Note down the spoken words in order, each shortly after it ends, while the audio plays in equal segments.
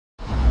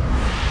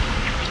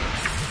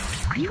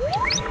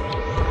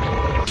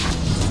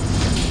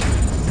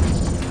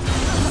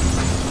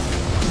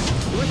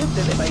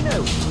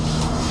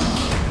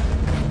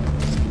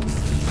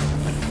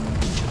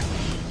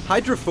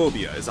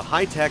Hydrophobia is a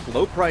high-tech,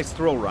 low-price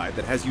thrill ride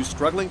that has you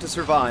struggling to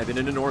survive in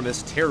an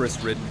enormous,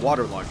 terrorist-ridden,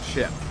 waterlogged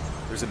ship.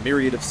 There's a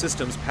myriad of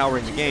systems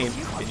powering the game,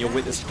 and you'll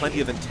witness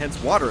plenty of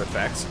intense water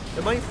effects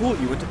that might fool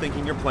you into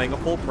thinking you're playing a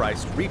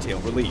full-priced retail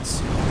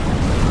release.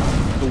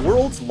 The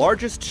world's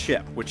largest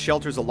ship, which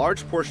shelters a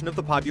large portion of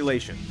the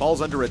population,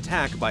 falls under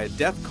attack by a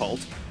death cult,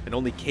 and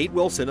only Kate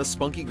Wilson, a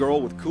spunky girl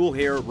with cool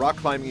hair, rock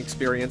climbing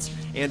experience,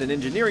 and an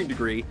engineering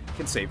degree,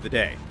 can save the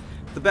day.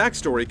 The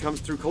backstory comes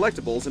through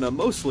collectibles and a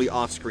mostly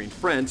off-screen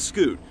friend,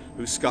 Scoot,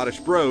 whose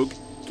Scottish brogue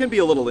can be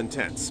a little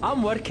intense.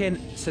 I'm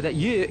working so that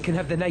you can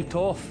have the night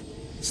off.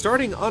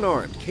 Starting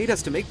unarmed, Kate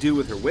has to make do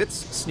with her wits,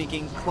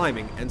 sneaking,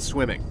 climbing, and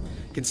swimming.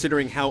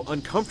 Considering how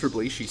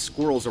uncomfortably she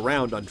squirrels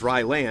around on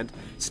dry land,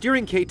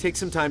 steering Kate takes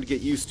some time to get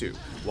used to,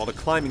 while the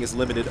climbing is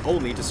limited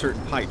only to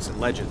certain heights and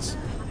ledges.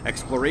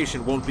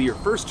 Exploration won't be your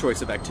first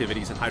choice of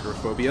activities in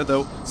Hydrophobia,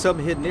 though some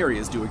hidden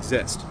areas do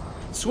exist.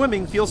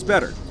 Swimming feels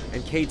better,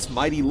 and Kate's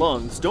mighty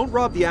lungs don't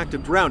rob the act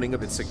of drowning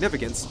of its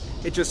significance,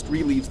 it just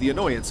relieves the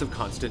annoyance of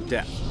constant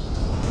death.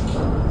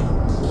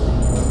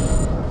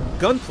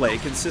 Gunplay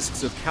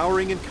consists of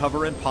cowering in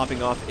cover and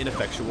popping off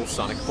ineffectual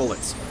sonic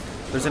bullets.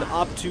 There's an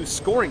obtuse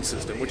scoring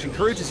system which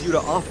encourages you to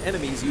off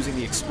enemies using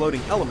the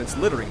exploding elements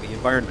littering the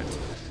environment.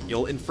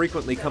 You'll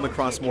infrequently come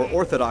across more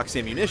orthodox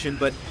ammunition,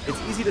 but it's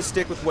easy to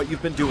stick with what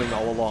you've been doing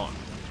all along.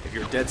 If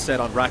you're dead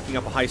set on racking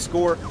up a high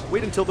score,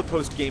 wait until the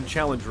post-game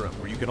challenge room,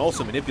 where you can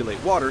also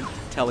manipulate water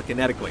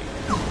telekinetically.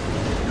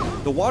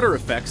 The water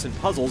effects and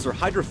puzzles are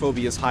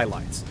Hydrophobia's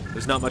highlights.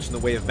 There's not much in the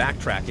way of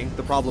backtracking.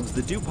 The problems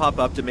that do pop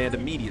up demand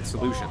immediate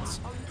solutions.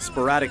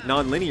 Sporadic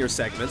non-linear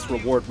segments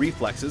reward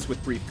reflexes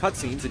with brief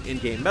cutscenes and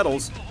in-game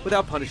medals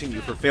without punishing you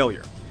for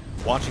failure.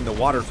 Watching the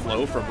water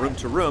flow from room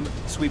to room,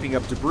 sweeping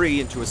up debris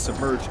into a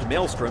submerged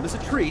maelstrom is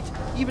a treat,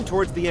 even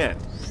towards the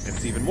end. And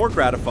it's even more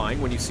gratifying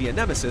when you see a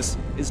nemesis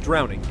is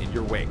drowning in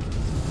your wake.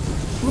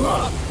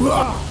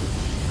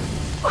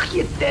 Oh,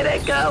 you did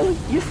it, girl!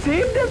 You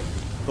saved him!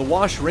 The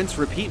wash, rinse,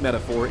 repeat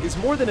metaphor is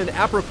more than an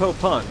apropos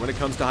pun when it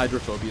comes to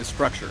Hydrophobia's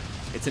structure.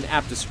 It's an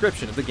apt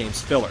description of the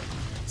game's filler.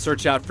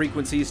 Search out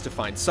frequencies to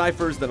find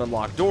ciphers that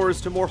unlock doors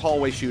to more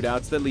hallway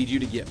shootouts that lead you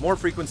to get more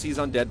frequencies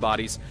on dead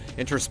bodies,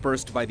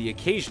 interspersed by the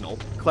occasional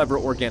clever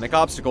organic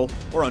obstacle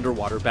or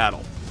underwater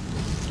battle.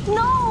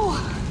 No!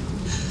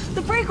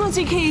 The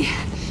frequency key!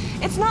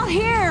 It's not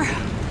here!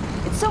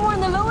 It's somewhere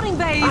in the loading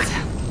bays!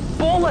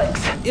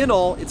 Bollocks! In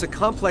all, it's a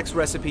complex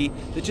recipe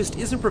that just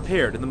isn't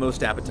prepared in the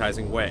most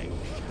appetizing way.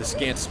 The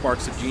scant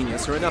sparks of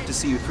genius are enough to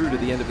see you through to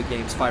the end of the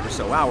game's 5 or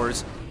so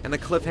hours, and the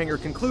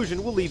cliffhanger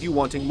conclusion will leave you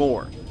wanting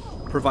more,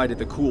 provided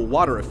the cool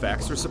water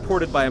effects are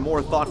supported by a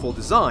more thoughtful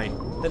design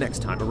the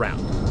next time around.